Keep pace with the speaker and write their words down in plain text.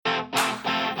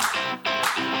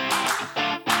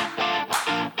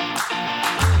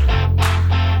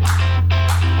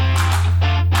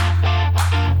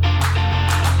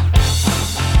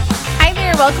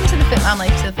welcome to the Fit Mom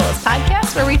Life to the Fullest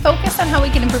podcast, where we focus on how we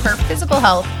can improve our physical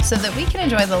health so that we can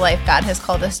enjoy the life God has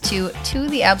called us to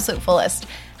the absolute fullest.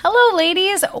 Hello,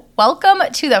 ladies. Welcome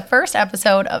to the first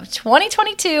episode of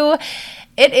 2022.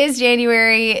 It is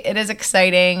January. It is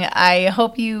exciting. I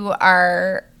hope you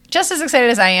are just as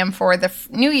excited as I am for the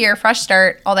new year, fresh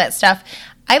start, all that stuff.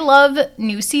 I love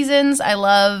new seasons. I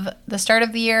love the start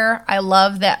of the year. I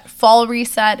love that fall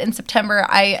reset in September.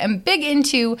 I am big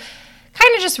into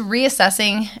kind of just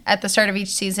reassessing at the start of each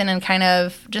season and kind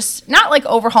of just not like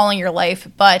overhauling your life,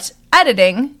 but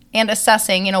editing and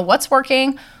assessing, what's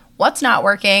working, what's not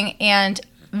working. And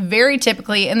very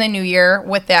typically in the new year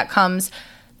with that comes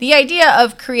the idea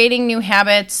of creating new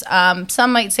habits.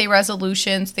 Some might say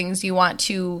resolutions, things you want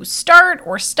to start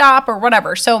or stop or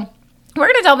whatever. So we're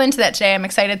going to delve into that today. I'm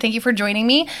excited. Thank you for joining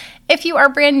me. If you are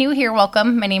brand new here,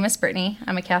 welcome. My name is Brittany.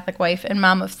 I'm a Catholic wife and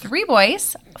mom of 3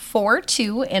 boys, 4,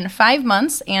 2, and 5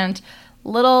 months. And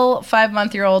little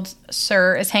 5-month-old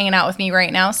Sir is hanging out with me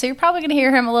right now. So you're probably going to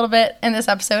hear him a little bit in this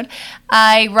episode.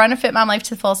 I run a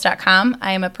FitMomLifeToTheFullest.com.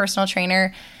 I am a personal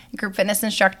trainer, group fitness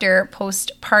instructor,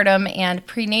 postpartum and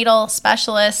prenatal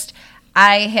specialist.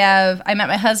 I met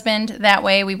my husband that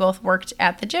way. We both worked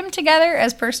at the gym together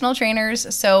as personal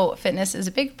trainers. So fitness is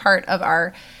a big part of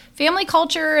our family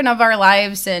culture and of our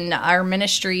lives and our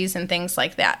ministries and things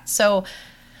like that. So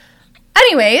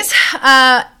anyways,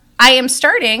 I am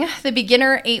starting the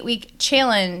beginner 8-week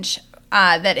challenge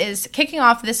that is kicking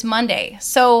off this Monday.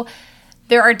 So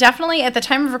there are definitely, at the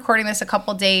time of recording this, a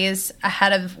couple days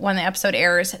ahead of when the episode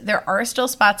airs, there are still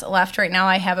spots left right now.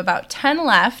 I have about 10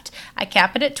 left. I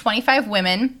cap it at 25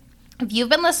 women. If you've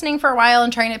been listening for a while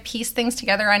and trying to piece things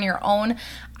together on your own,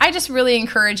 I just really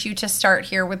encourage you to start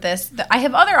here with this. I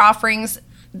have other offerings,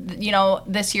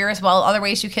 this year as well, other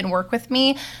ways you can work with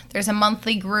me. There's a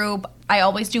monthly group. I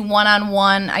always do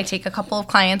one-on-one. I take a couple of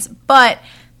clients, but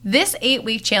this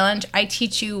 8-week challenge, I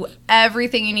teach you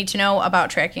everything you need to know about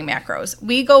tracking macros.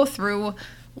 We go through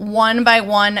one by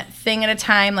one thing at a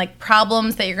time, like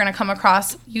problems that you're going to come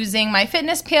across using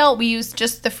MyFitnessPal. We use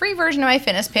just the free version of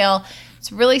MyFitnessPal.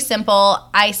 It's really simple.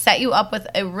 I set you up with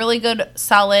a really good,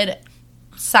 solid,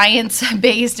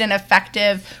 science-based and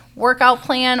effective workout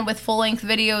plan with full-length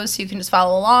videos so you can just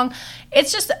follow along.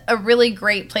 It's just a really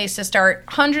great place to start.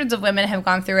 Hundreds of women have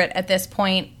gone through it at this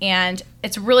point, and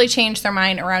it's really changed their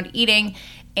mind around eating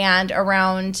and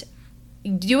around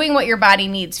doing what your body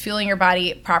needs, fueling your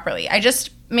body properly. I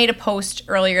just made a post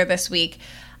earlier this week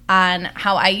on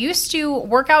how I used to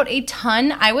work out a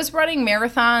ton. I was running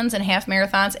marathons and half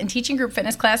marathons and teaching group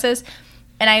fitness classes,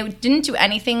 and I didn't do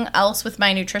anything else with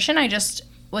my nutrition. I just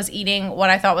was eating what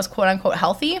I thought was quote-unquote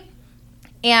healthy.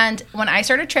 And when I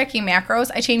started tracking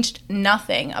macros, I changed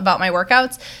nothing about my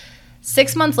workouts.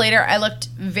 6 months later, I looked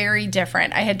very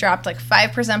different. I had dropped like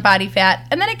 5% body fat,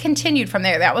 and then it continued from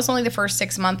there. That was only the first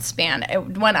 6-month span.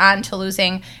 It went on to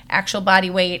losing actual body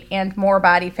weight and more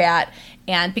body fat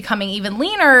and becoming even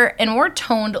leaner and more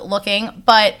toned looking.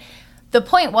 But the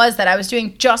point was that I was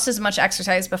doing just as much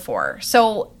exercise before.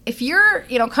 So if you're,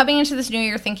 coming into this new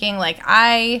year thinking like,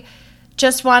 I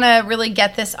just want to really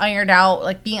get this ironed out,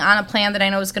 like being on a plan that I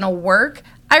know is going to work,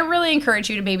 I really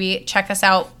encourage you to maybe check us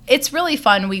out. It's really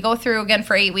fun. We go through again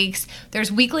for 8 weeks.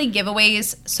 There's weekly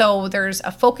giveaways. So there's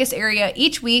a focus area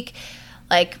each week,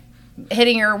 like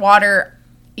hitting your water,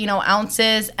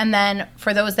 ounces. And then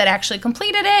for those that actually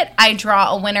completed it, I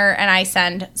draw a winner and I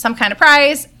send some kind of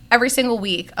prize every single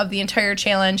week of the entire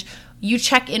challenge. You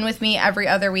check in with me every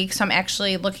other week, so I'm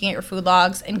actually looking at your food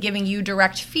logs and giving you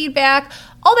direct feedback,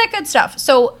 all that good stuff.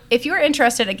 So if you're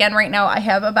interested, again, right now I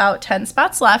have about 10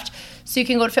 spots left, so you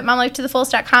can go to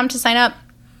FitMomLifeToTheFullest.com to sign up,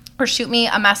 or shoot me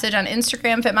a message on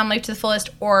Instagram, FitMomLifeToTheFullest,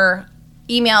 or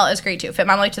email is great too,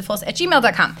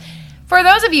 FitMomLifeToTheFullest@gmail.com. For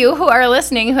those of you who are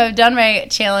listening who have done my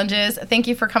challenges, thank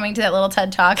you for coming to that little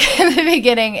TED Talk in the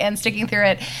beginning and sticking through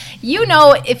it.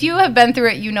 If you have been through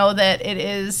it, you know that it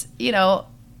is,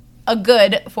 a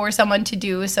good for someone to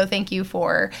do, so thank you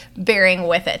for bearing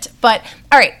with it. But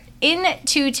all right,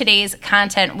 into today's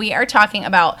content, we are talking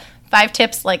about 5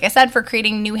 tips, like I said, for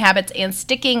creating new habits and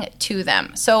sticking to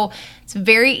them. So it's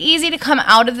very easy to come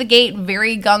out of the gate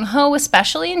very gung-ho,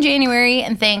 especially in January,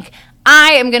 and think,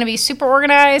 I am going to be super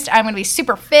organized, I'm going to be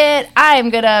super fit, I am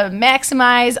going to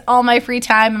maximize all my free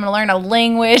time, I'm going to learn a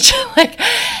language.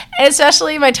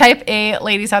 Especially my type A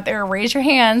ladies out there, raise your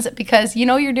hands because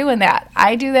you're doing that.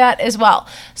 I do that as well.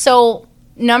 So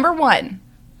number 1,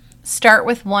 start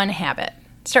with one habit.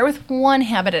 Start with one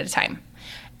habit at a time,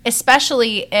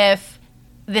 especially if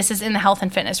this is in the health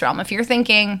and fitness realm. If you're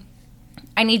thinking,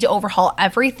 I need to overhaul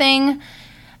everything,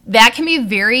 that can be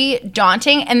very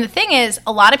daunting. And the thing is,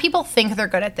 a lot of people think they're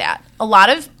good at that. A lot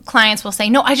of clients will say,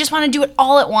 no, I just want to do it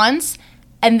all at once.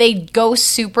 And they go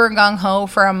super gung-ho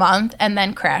for a month and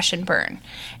then crash and burn.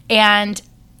 And,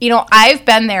 I've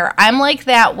been there. I'm like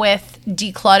that with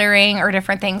decluttering or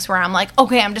different things where I'm like,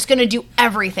 okay, I'm just going to do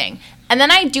everything. And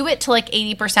then I do it to like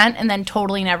 80% and then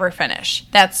totally never finish.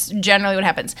 That's generally what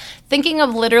happens. Thinking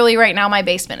of literally right now, my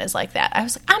basement is like that. I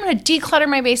was like, I'm going to declutter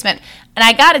my basement. And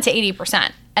I got it to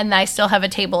 80%. And I still have a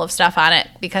table of stuff on it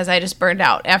because I just burned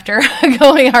out after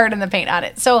going hard in the paint on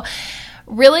it. So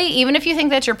really, even if you think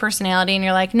that's your personality and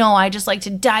you're like, no, I just like to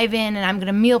dive in and I'm going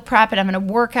to meal prep and I'm going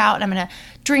to work out and I'm going to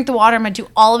drink the water, I'm going to do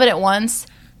all of it at once,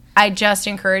 I just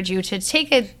encourage you to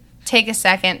take a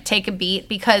second, take a beat,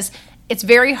 because it's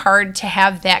very hard to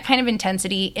have that kind of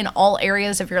intensity in all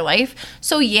areas of your life.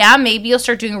 So yeah, maybe you'll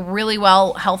start doing really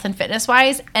well health and fitness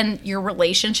wise, and your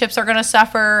relationships are going to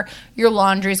suffer. Your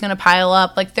laundry is going to pile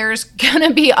up. Like, there's going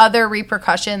to be other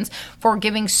repercussions for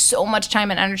giving so much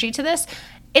time and energy to this.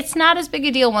 It's not as big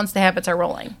a deal once the habits are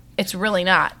rolling. It's really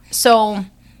not. So,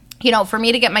 for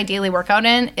me to get my daily workout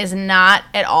in is not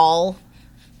at all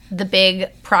the big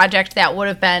project that would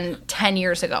have been 10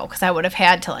 years ago, because I would have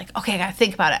had to okay, I got to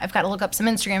think about it. I've got to look up some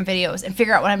Instagram videos and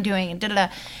figure out what I'm doing and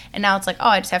da-da-da. And now it's like, oh,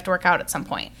 I just have to work out at some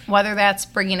point. Whether that's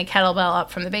bringing a kettlebell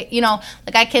up from the base,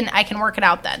 I can work it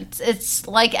out then. It's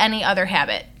like any other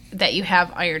habit that you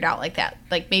have ironed out like that.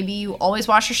 Like, maybe you always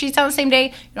wash your sheets on the same day.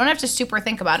 You don't have to super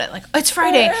think about it. Like, it's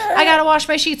Friday, I got to wash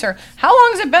my sheets. Or how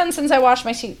long has it been since I washed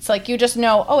my sheets? Like, you just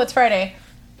know, oh, it's Friday,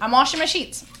 I'm washing my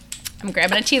sheets. I'm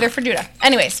grabbing a teether for Judah.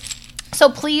 Anyways, so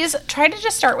please try to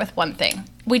just start with one thing.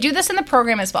 We do this in the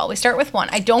program as well. We start with one.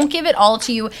 I don't give it all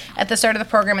to you at the start of the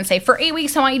program and say, for 8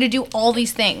 weeks, I want you to do all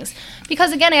these things.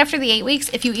 Because again, after the 8 weeks,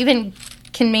 if you even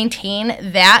can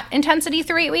maintain that intensity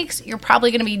through 8 weeks, you're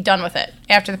probably going to be done with it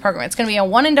after the program. It's going to be a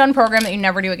one and done program that you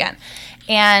never do again.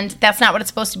 And that's not what it's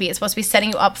supposed to be. It's supposed to be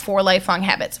setting you up for lifelong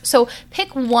habits. So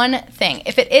pick one thing.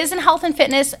 If it is in health and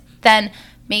fitness, then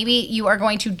maybe you are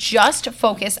going to just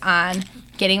focus on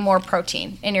getting more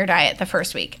protein in your diet the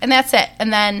first week. And that's it.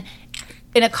 And then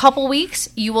in a couple weeks,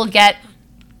 you'll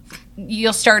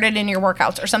start it in your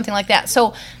workouts or something like that.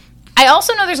 So I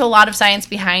also know there's a lot of science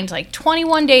behind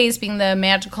 21 days being the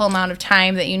magical amount of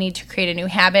time that you need to create a new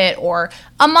habit, or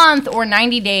a month, or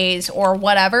 90 days, or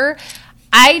whatever.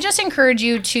 I just encourage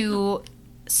you to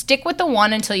stick with the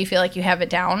one until you feel like you have it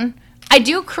down. I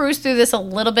do cruise through this a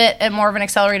little bit at more of an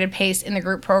accelerated pace in the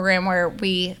group program, where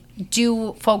we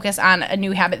do focus on a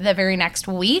new habit the very next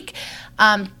week,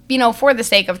 for the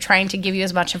sake of trying to give you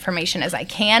as much information as I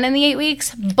can in the 8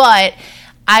 weeks. But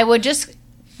I would just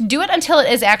do it until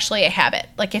it is actually a habit.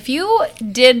 Like, if you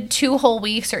did 2 whole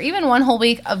weeks or even 1 whole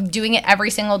week of doing it every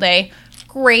single day,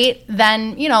 great.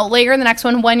 Then, layer in the next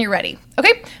one when you're ready.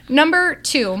 Okay. Number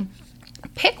 2,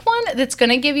 pick one that's going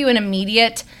to give you an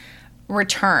immediate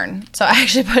return. So I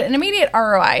actually put an immediate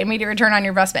ROI, immediate return on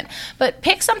your investment. But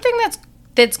pick something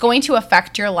that's going to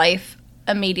affect your life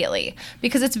immediately,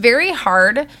 because it's very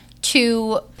hard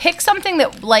to pick something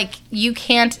that you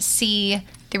can't see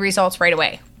the results right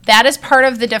away. That is part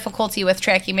of the difficulty with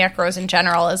tracking macros in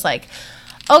general, is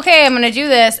okay, I'm going to do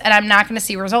this and I'm not going to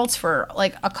see results for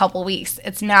a couple weeks.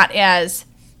 It's not as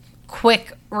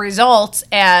quick results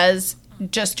as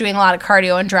just doing a lot of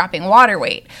cardio and dropping water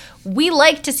weight. We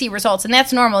like to see results, and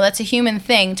that's normal. That's a human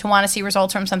thing to want to see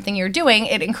results from something you're doing.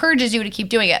 It encourages you to keep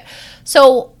doing it.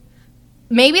 So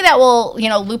maybe that will,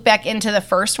 loop back into the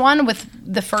first one with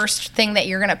the first thing that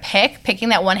you're going to picking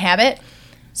that one habit.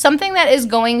 Something that is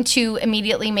going to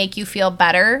immediately make you feel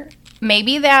better.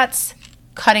 Maybe that's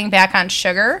cutting back on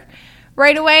sugar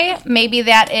right away. Maybe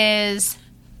that is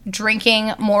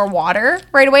drinking more water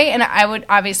right away. And I would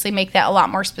obviously make that a lot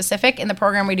more specific. In the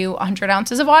program, we do 100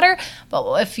 ounces of water.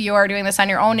 But if you are doing this on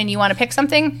your own and you want to pick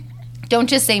something, don't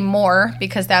just say more,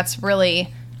 because that's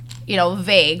really,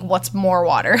 vague. What's more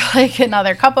water? Like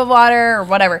another cup of water or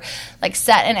whatever.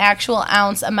 Set an actual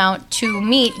ounce amount to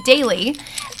meet daily.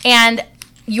 And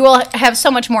you will have so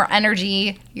much more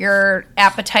energy. Your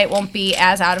appetite won't be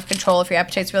as out of control if your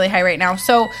appetite's really high right now.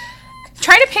 So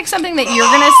try to pick something that you're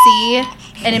going to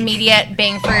see an immediate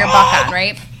bang for your buck on,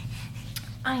 right?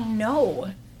 I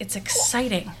know. It's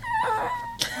exciting.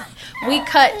 We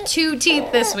cut 2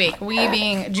 teeth this week. We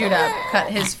being Judah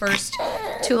cut his first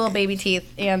 2 little baby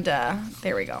teeth, and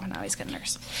there we go. Now he's got a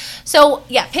nurse. So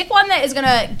yeah, pick one that is going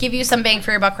to give you some bang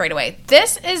for your buck right away.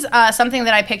 This is something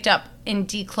that I picked up in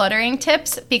decluttering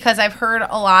tips, because I've heard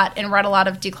a lot and read a lot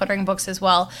of decluttering books as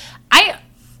well.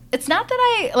 It's not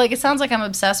that it sounds like I'm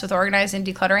obsessed with organizing and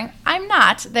decluttering. I'm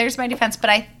not. There's my defense.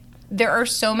 But there are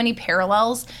so many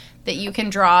parallels that you can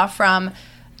draw from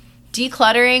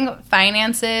decluttering,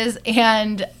 finances,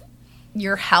 and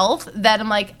your health, that I'm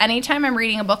like, anytime I'm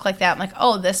reading a book like that, I'm like,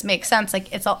 oh, this makes sense.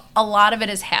 Like, it's a lot of it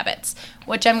is habits,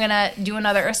 which I'm going to do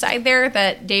another aside there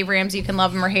that Dave Ramsey, you can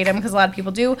love him or hate him because a lot of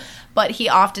people do, but he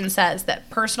often says that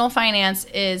personal finance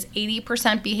is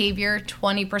 80% behavior,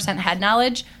 20% head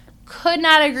knowledge. Could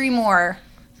not agree more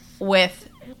with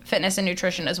fitness and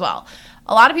nutrition as well.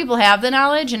 A lot of people have the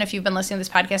knowledge, and if you've been listening to this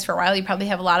podcast for a while, you probably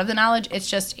have a lot of the knowledge. It's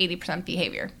just 80%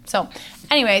 behavior. So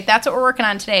anyway, that's what we're working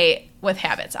on today with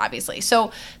habits, obviously.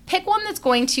 So pick one that's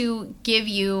going to give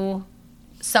you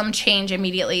some change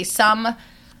immediately, some,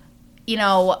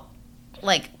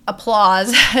 like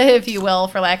applause, if you will,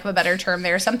 for lack of a better term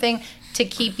there, something to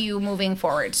keep you moving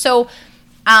forward. So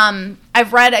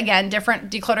I've read, again,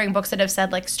 different decluttering books that have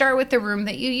said, like, start with the room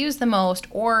that you use the most,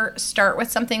 or start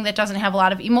with something that doesn't have a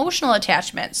lot of emotional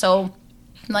attachment. So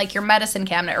like your medicine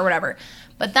cabinet or whatever.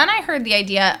 But then I heard the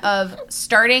idea of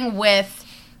starting with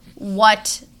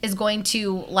what is going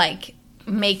to, like,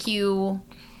 make you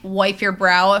wipe your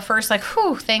brow at first. Like,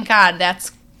 whew, thank God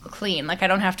that's clean. Like, I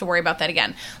don't have to worry about that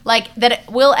again. Like, that it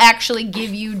will actually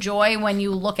give you joy when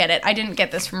you look at it. I didn't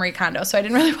get this from Marie Kondo, so I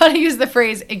didn't really want to use the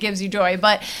phrase, it gives you joy.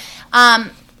 But,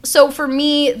 so for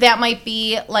me, that might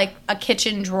be like a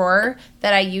kitchen drawer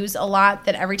that I use a lot,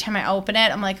 that every time I open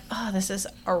it, I'm like, oh, this is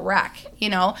a wreck,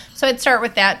 So I'd start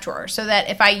with that drawer so that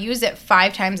if I use it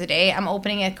 5 times a day, I'm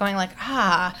opening it going like,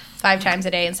 5 times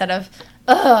a day instead of,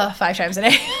 5 times a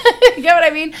day. You get what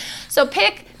I mean? So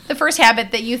pick the first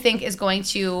habit that you think is going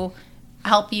to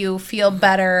help you feel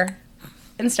better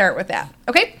and start with that.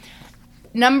 Okay?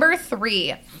 Number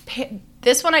 3,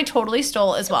 this one I totally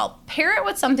stole as well. Pair it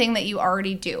with something that you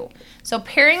already do. So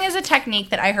pairing is a technique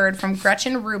that I heard from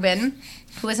Gretchen Rubin,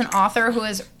 who is an author who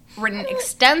has written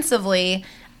extensively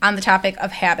on the topic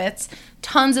of habits.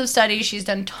 Tons of studies. She's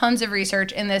done tons of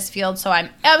research in this field, so I'm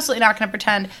absolutely not going to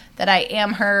pretend that I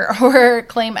am her or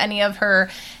claim any of her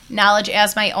knowledge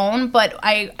as my own, but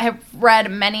I have read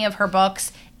many of her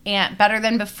books, and Better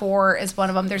Than Before is one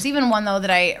of them. There's even one, though, that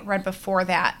I read before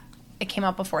that. It came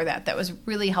out before that was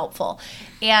really helpful.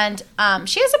 And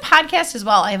she has a podcast as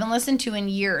well I haven't listened to in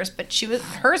years, but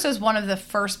hers was one of the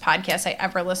first podcasts I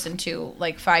ever listened to,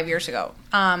 like 5 years ago.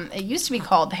 It used to be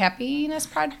called The Happiness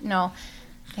Project. No,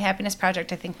 The Happiness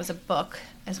Project, I think, was a book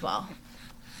as well.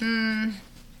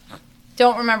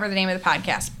 Don't remember the name of the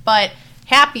podcast, but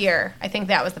Happier, I think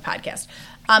that was the podcast.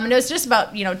 And it was just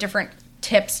about, different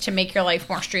tips to make your life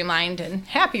more streamlined and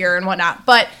happier and whatnot.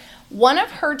 But one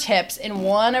of her tips in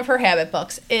one of her habit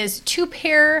books is to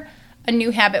pair a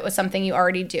new habit with something you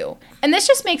already do. And this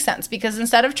just makes sense because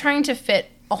instead of trying to fit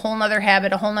a whole nother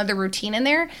habit, a whole nother routine in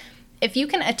there, if you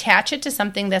can attach it to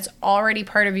something that's already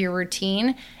part of your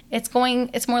routine, it's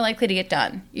more likely to get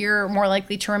done. You're more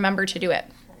likely to remember to do it.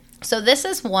 So this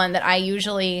is one that I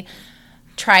usually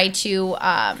try to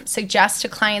suggest to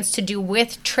clients to do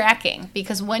with tracking,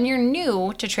 because when you're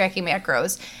new to tracking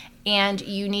macros and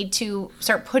you need to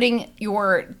start putting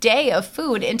your day of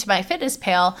food into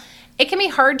MyFitnessPal, it can be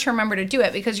hard to remember to do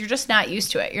it because you're just not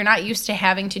used to it. You're not used to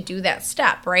having to do that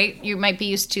step, right? You might be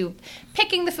used to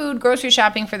picking the food, grocery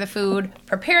shopping for the food,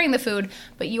 preparing the food,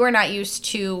 but you are not used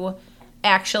to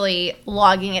actually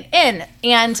logging it in.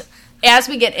 And as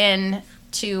we get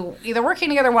into either working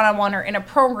together one-on-one or in a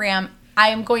program, I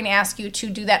am going to ask you to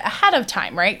do that ahead of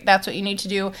time, right? That's what you need to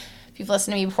do. If you've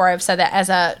listened to me before, I've said that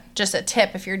as just a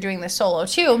tip if you're doing this solo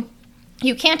too.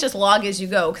 You can't just log as you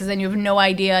go because then you have no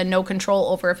idea, no control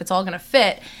over if it's all going to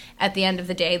fit at the end of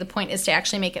the day. The point is to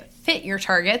actually make it fit your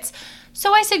targets.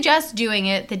 So I suggest doing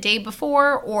it the day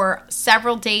before or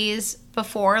several days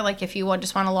before, like if you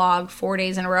just want to log 4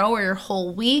 days in a row or your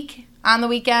whole week on the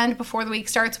weekend before the week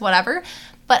starts, whatever.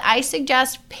 But I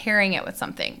suggest pairing it with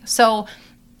something. So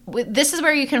this is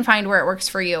where you can find where it works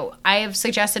for you. I have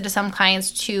suggested to some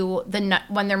clients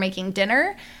when they're making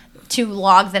dinner to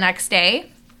log the next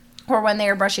day, or when they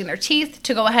are brushing their teeth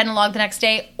to go ahead and log the next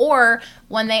day, or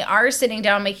when they are sitting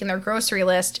down making their grocery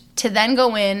list to then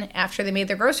go in after they made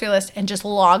their grocery list and just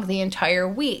log the entire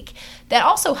week. That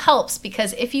also helps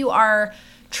because if you are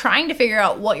trying to figure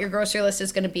out what your grocery list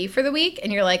is going to be for the week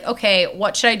and you're like, okay,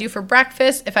 what should I do for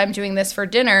breakfast if I'm doing this for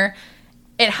dinner?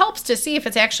 It helps to see if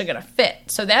it's actually going to fit.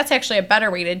 So that's actually a better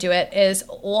way to do it, is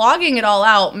logging it all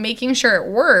out, making sure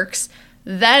it works,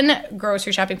 then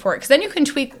grocery shopping for it. Because then you can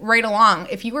tweak right along.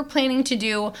 If you were planning to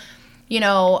do,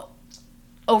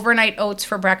 overnight oats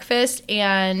for breakfast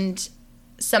and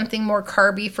something more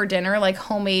carby for dinner, like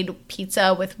homemade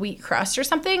pizza with wheat crust or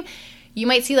something, you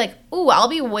might see like, ooh, I'll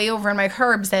be way over in my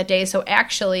carbs that day. So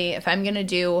actually, if I'm going to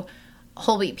do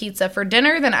whole wheat pizza for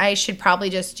dinner, then I should probably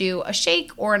just do a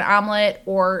shake or an omelet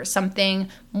or something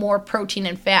more protein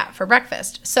and fat for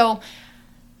breakfast. So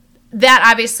that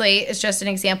obviously is just an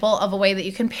example of a way that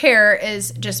you can pair,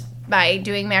 is just by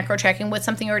doing macro tracking with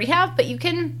something you already have. But you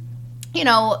can,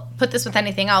 put this with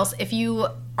anything else. If you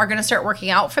are going to start working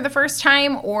out for the first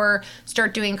time or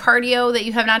start doing cardio that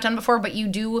you have not done before, but you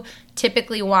do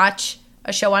typically watch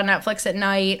a show on Netflix at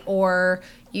night, or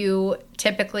you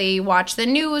typically watch the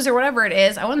news or whatever it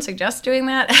is, I wouldn't suggest doing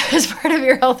that as part of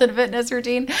your health and fitness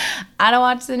routine. I don't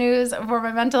watch the news for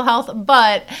my mental health,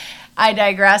 but I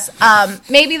digress.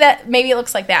 Maybe it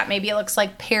looks like that. Maybe it looks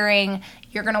like pairing,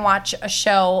 you're going to watch a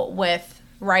show with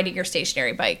riding your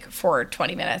stationary bike for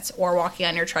 20 minutes or walking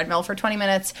on your treadmill for 20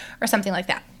 minutes or something like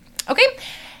that. Okay.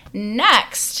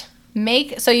 Next,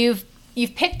 so you've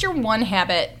picked your one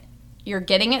habit. You're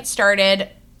getting it started.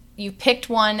 You picked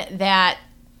one that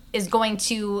is going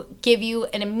to give you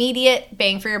an immediate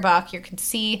bang for your buck. You can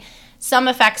see some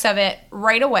effects of it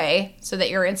right away so that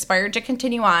you're inspired to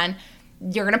continue on.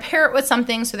 You're going to pair it with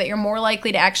something so that you're more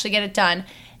likely to actually get it done.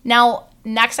 Now,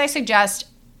 next I suggest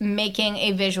making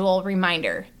a visual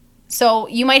reminder. So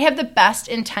you might have the best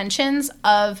intentions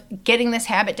of getting this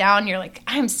habit down. You're like,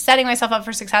 I'm setting myself up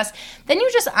for success. Then you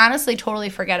just honestly totally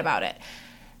forget about it.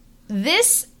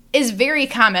 This is very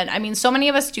common. I mean, so many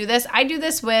of us do this. I do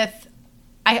this with,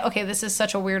 this is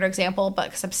such a weird example, but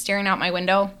because I'm staring out my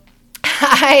window,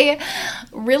 I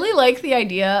really like the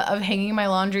idea of hanging my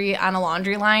laundry on a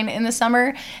laundry line in the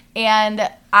summer, and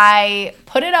I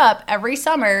put it up every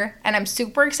summer, and I'm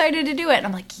super excited to do it. And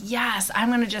I'm like, yes, I'm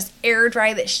going to just air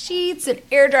dry the sheets and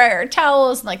air dry our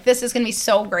towels. And like, this is going to be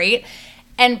so great.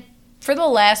 And for the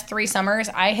last 3 summers,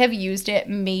 I have used it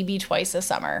maybe twice a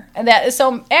summer. And that is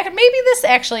so, maybe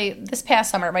this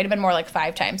past summer might have been more like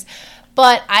 5 times.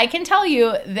 But I can tell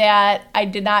you that I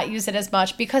did not use it as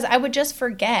much because I would just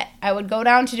forget. I would go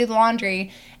down to do the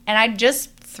laundry and I'd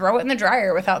just throw it in the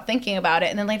dryer without thinking about it.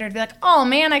 And then later I'd be like, oh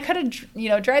man, I could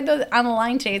have, dried those on the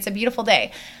line today. It's a beautiful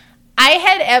day. I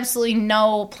had absolutely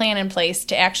no plan in place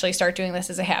to actually start doing this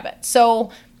as a habit.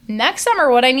 So next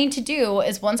summer, what I need to do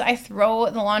is once I throw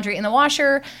the laundry in the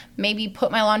washer, maybe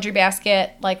put my laundry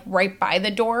basket like right by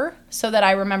the door so that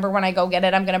I remember when I go get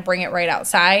it, I'm going to bring it right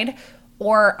outside.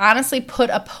 Or honestly,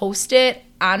 put a Post-it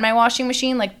on my washing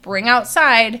machine, like bring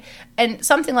outside and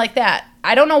something like that.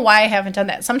 I don't know why I haven't done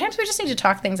that. Sometimes we just need to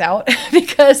talk things out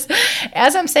because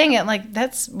as I'm saying it, like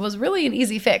was really an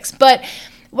easy fix. But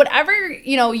whatever,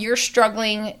 you're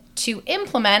struggling to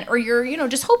implement or you're,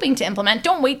 just hoping to implement,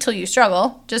 don't wait till you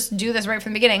struggle. Just do this right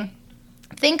from the beginning.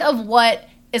 Think of what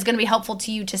is going to be helpful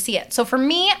to you to see it. So for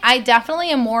me, I definitely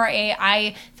am more if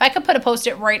I could put a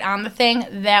Post-it right on the thing,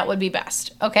 that would be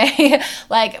best, okay?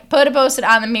 Like put a Post-it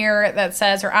on the mirror that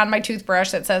says, or on my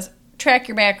toothbrush that says, track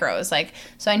your macros, like,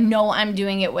 so I know I'm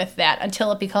doing it with that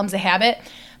until it becomes a habit.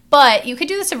 But you could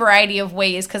do this a variety of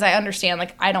ways because I understand,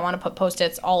 like, I don't want to put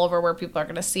Post-its all over where people are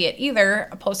going to see it either.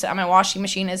 A Post-it on my washing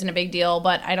machine isn't a big deal,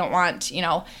 but I don't want, we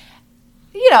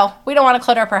don't want to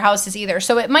clutter up our houses either.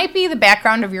 So it might be the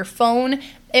background of your phone.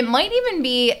 It might even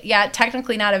be,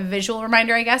 technically not a visual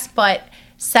reminder, I guess, but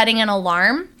setting an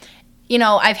alarm.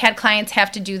 I've had clients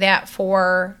have to do that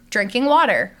for drinking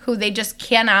water, who they just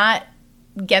cannot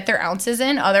get their ounces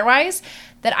in otherwise.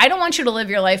 That I don't want you to live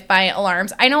your life by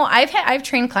alarms. I know I've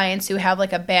trained clients who have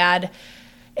like a bad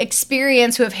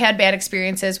experience, who have had bad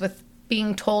experiences with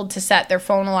being told to set their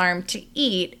phone alarm to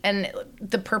eat, and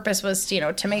the purpose was,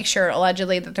 to make sure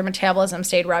allegedly that their metabolism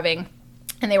stayed revving.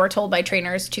 And they were told by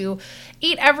trainers to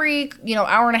eat every,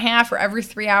 hour and a half or every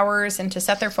 3 hours and to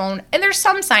set their phone. And there's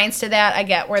some science to that. I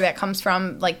get where that comes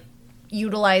from, like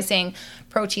utilizing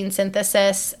protein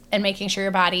synthesis and making sure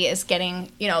your body is getting,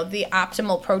 the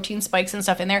optimal protein spikes and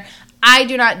stuff in there. I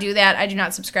do not do that. I do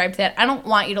not subscribe to that. I don't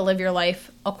want you to live your life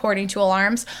according to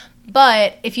alarms.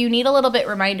 But if you need a little bit of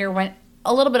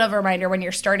a reminder when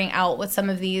you're starting out with some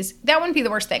of these, that wouldn't be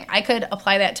the worst thing. I could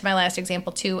apply that to my last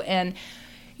example too. And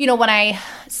when I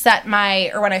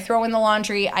when I throw in the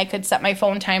laundry, I could set my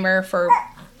phone timer for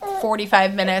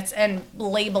 45 minutes and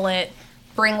label it,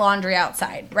 bring laundry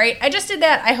outside, right? I just did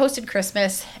that. I hosted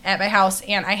Christmas at my house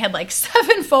and I had like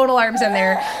 7 phone alarms in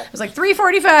there. It was like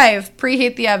 3:45,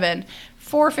 preheat the oven,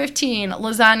 4:15,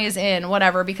 lasagna's in,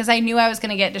 whatever, because I knew I was going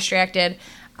to get distracted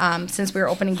since we were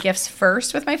opening gifts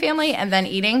first with my family and then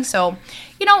eating. So,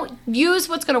 use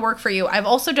what's going to work for you. I've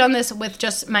also done this with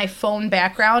just my phone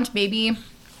background. Maybe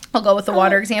I'll go with the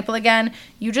water example again.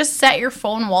 You just set your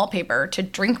phone wallpaper to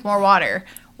drink more water,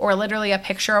 or literally a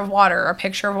picture of water or a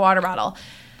picture of a water bottle.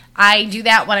 I do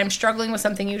that when I'm struggling with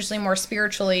something usually more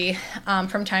spiritually.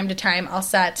 From time to time, I'll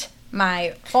set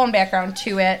my phone background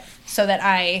to it so that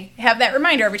I have that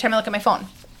reminder every time I look at my phone.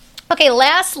 Okay,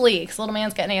 lastly, because little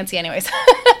man's getting antsy anyways,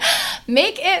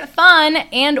 make it fun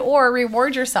and or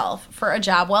reward yourself for a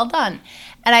job well done.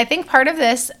 And I think part of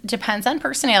this depends on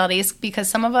personalities, because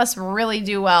some of us really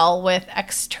do well with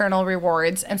external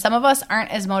rewards and some of us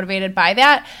aren't as motivated by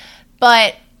that.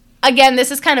 But again,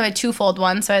 this is kind of a twofold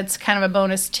one, so it's kind of a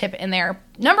bonus tip in there.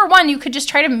 Number one, you could just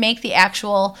try to make the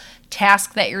actual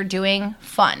task that you're doing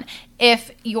fun.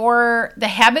 If the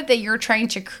habit that you're trying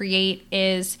to create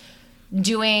is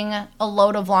doing a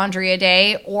load of laundry a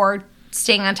day, or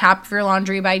staying on top of your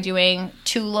laundry by doing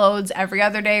 2 loads every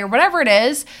other day, or whatever it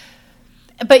is,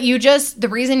 but the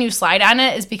reason you slide on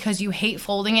it is because you hate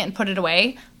folding it and put it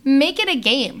away, make it a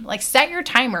game. Like, set your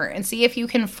timer and see if you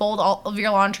can fold all of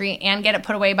your laundry and get it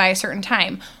put away by a certain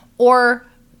time. Or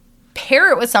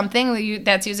pair it with something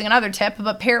that's using another tip,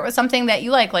 but pair it with something that you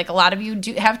like. Like, a lot of you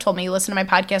have told me you listen to my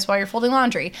podcast while you're folding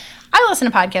laundry. I listen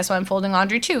to podcasts while I'm folding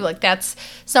laundry too. Like, that's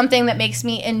something that makes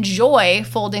me enjoy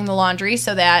folding the laundry,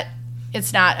 so that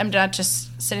I'm not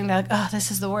just sitting there like, oh,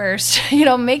 this is the worst.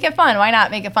 Make it fun. Why not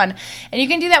make it fun? And you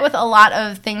can do that with a lot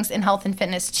of things in health and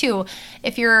fitness too.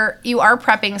 If you are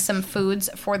prepping some foods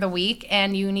for the week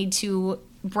and you need to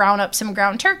brown up some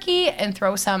ground turkey and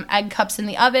throw some egg cups in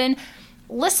the oven,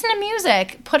 listen to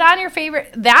music, put on your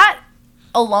favorite. That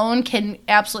alone can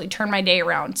absolutely turn my day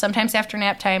around. Sometimes after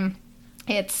nap time,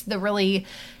 it's the really,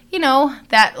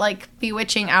 that like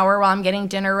bewitching hour while I'm getting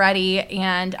dinner ready,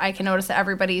 and I can notice that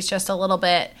everybody's just a little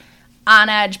bit on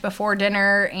edge before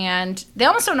dinner, and they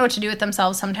almost don't know what to do with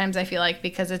themselves sometimes, I feel like,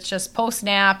 because it's just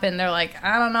post-nap, and they're like,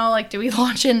 I don't know, like, do we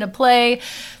launch into play?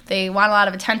 They want a lot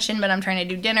of attention, but I'm trying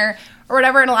to do dinner or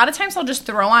whatever, and a lot of times I'll just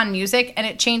throw on music, and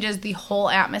it changes the whole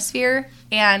atmosphere,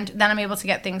 and then I'm able to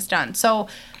get things done. So,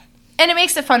 and it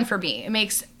makes it fun for me. It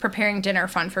makes preparing dinner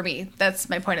fun for me. That's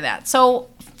my point of that. So,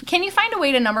 can you find a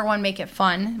way to, number one, make it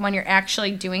fun when you're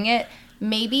actually doing it?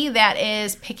 Maybe that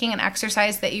is picking an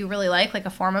exercise that you really like a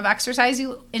form of exercise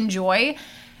you enjoy.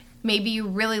 Maybe you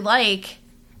really like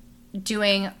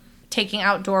taking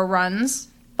outdoor runs,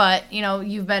 but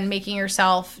you've been making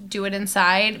yourself do it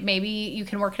inside. Maybe you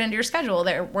can work it into your schedule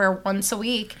there, where once a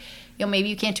week, maybe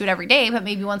you can't do it every day, but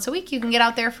maybe once a week you can get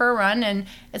out there for a run, and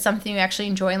it's something you actually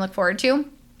enjoy and look forward to.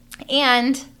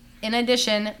 And in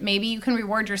addition, maybe you can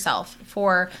reward yourself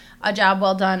for a job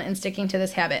well done and sticking to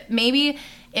this habit. Maybe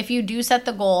if you do set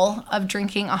the goal of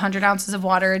drinking 100 ounces of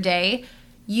water a day,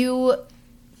 you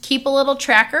keep a little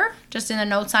tracker just in the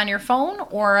notes on your phone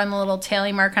or on the little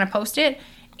tally mark on a Post-it.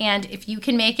 And if you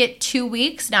can make it 2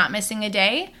 weeks, not missing a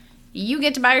day, you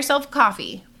get to buy yourself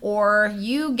coffee, or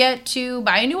you get to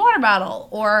buy a new water bottle,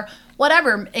 or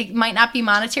whatever. It might not be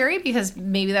monetary, because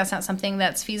maybe that's not something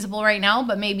that's feasible right now,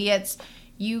 but maybe it's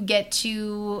you get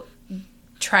to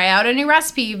try out a new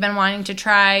recipe you've been wanting to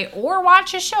try, or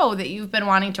watch a show that you've been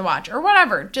wanting to watch, or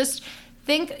whatever. Just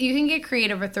think you can get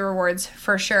creative with the rewards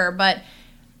for sure, but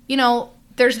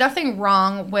there's nothing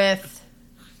wrong with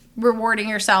rewarding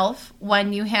yourself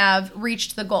when you have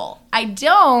reached the goal. I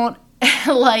don't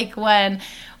like when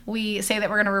we say that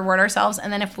we're going to reward ourselves,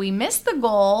 and then if we miss the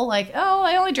goal, like, oh,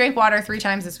 I only drank water 3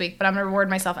 times this week, but I'm going to reward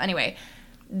myself anyway.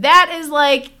 That is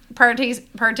like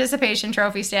participation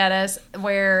trophy status,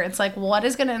 where it's like, what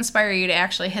is going to inspire you to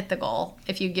actually hit the goal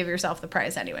if you give yourself the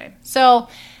prize anyway? So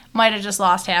might have just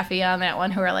lost halfie on that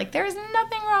one, who are like, there's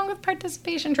nothing wrong with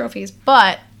participation trophies,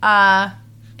 but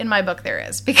in my book there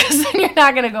is, because then you're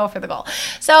not going to go for the goal.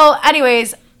 So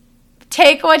anyways,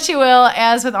 take what you will,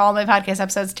 as with all my podcast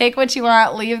episodes. Take what you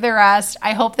want, leave the rest.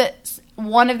 I hope that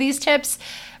one of these tips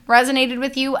resonated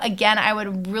with you. Again,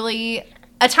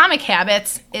 Atomic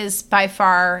Habits is by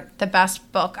far the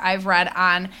best book I've read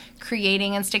on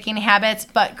creating and sticking to habits,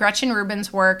 but Gretchen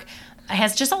Rubin's work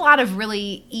has just a lot of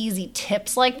really easy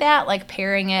tips like that, like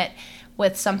pairing it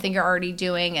with something you're already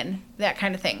doing and that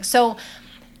kind of thing. So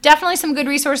definitely some good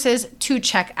resources to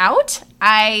check out.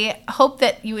 I hope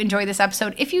that you enjoyed this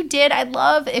episode. If you did, I'd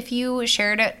love if you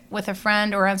shared it with a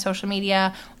friend or on social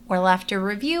media, or left a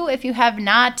review if you have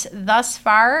not thus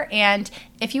far. And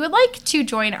if you would like to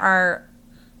join our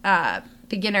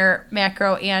beginner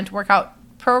macro and workout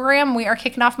program, we are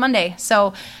kicking off Monday.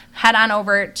 So head on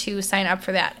over to sign up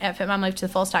for that at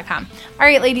fitmomlifetothefullest.com. All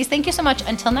right, ladies, thank you so much.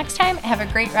 Until next time, have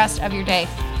a great rest of your day.